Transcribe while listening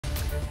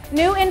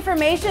New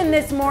information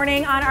this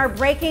morning on our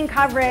breaking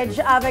coverage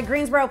of a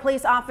Greensboro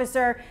police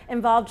officer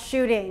involved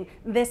shooting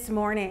this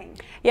morning.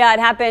 Yeah, it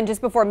happened just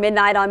before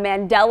midnight on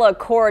Mandela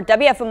Court.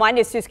 WFMY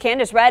News'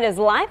 Candace Red is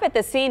live at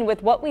the scene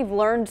with what we've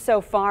learned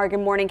so far. Good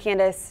morning,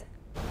 Candace.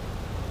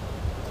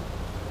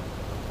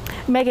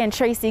 Megan and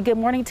Tracy, good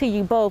morning to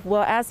you both.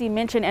 Well, as you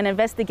mentioned, an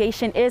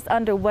investigation is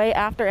underway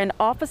after an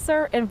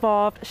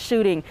officer-involved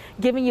shooting.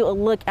 Giving you a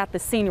look at the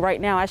scene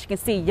right now. As you can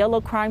see,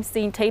 yellow crime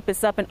scene tape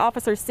is up, and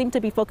officers seem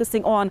to be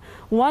focusing on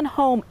one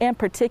home in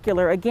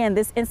particular. Again,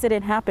 this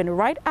incident happened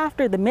right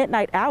after the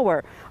midnight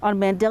hour on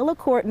Mandela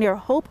Court near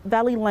Hope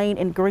Valley Lane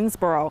in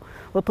Greensboro.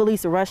 Well,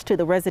 police rushed to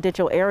the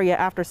residential area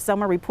after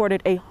someone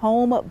reported a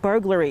home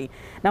burglary.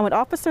 Now, when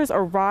officers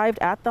arrived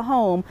at the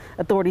home,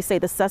 authorities say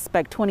the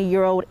suspect,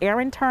 20-year-old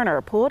Aaron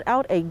Turner, pulled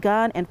out a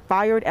gun and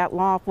fired at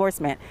law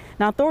enforcement.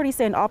 Now, authorities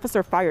say an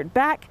officer fired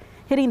back,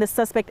 hitting the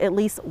suspect at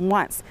least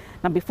once.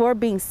 Now, before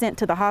being sent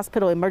to the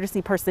hospital,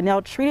 emergency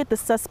personnel treated the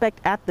suspect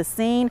at the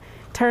scene.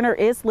 Turner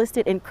is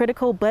listed in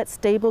critical but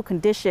stable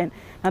condition.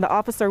 Now, the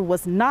officer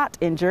was not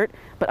injured,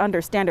 but under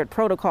standard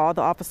protocol,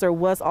 the officer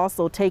was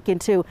also taken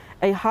to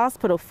a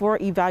hospital for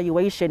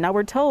evaluation. Now,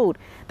 we're told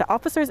the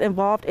officers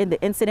involved in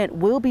the incident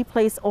will be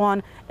placed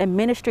on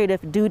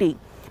administrative duty.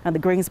 Now, the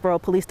Greensboro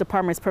Police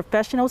Department's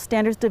Professional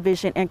Standards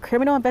Division and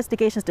Criminal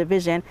Investigations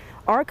Division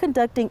are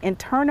conducting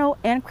internal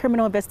and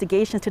criminal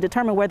investigations to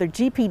determine whether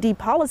GPD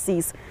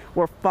policies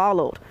were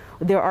followed.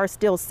 There are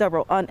still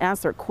several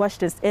unanswered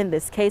questions in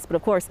this case, but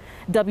of course,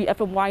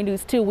 WFMY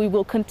News 2, we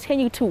will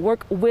continue to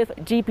work with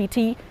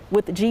GPD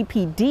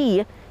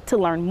to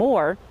learn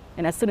more.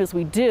 And as soon as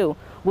we do,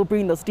 we'll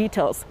bring those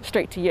details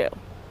straight to you.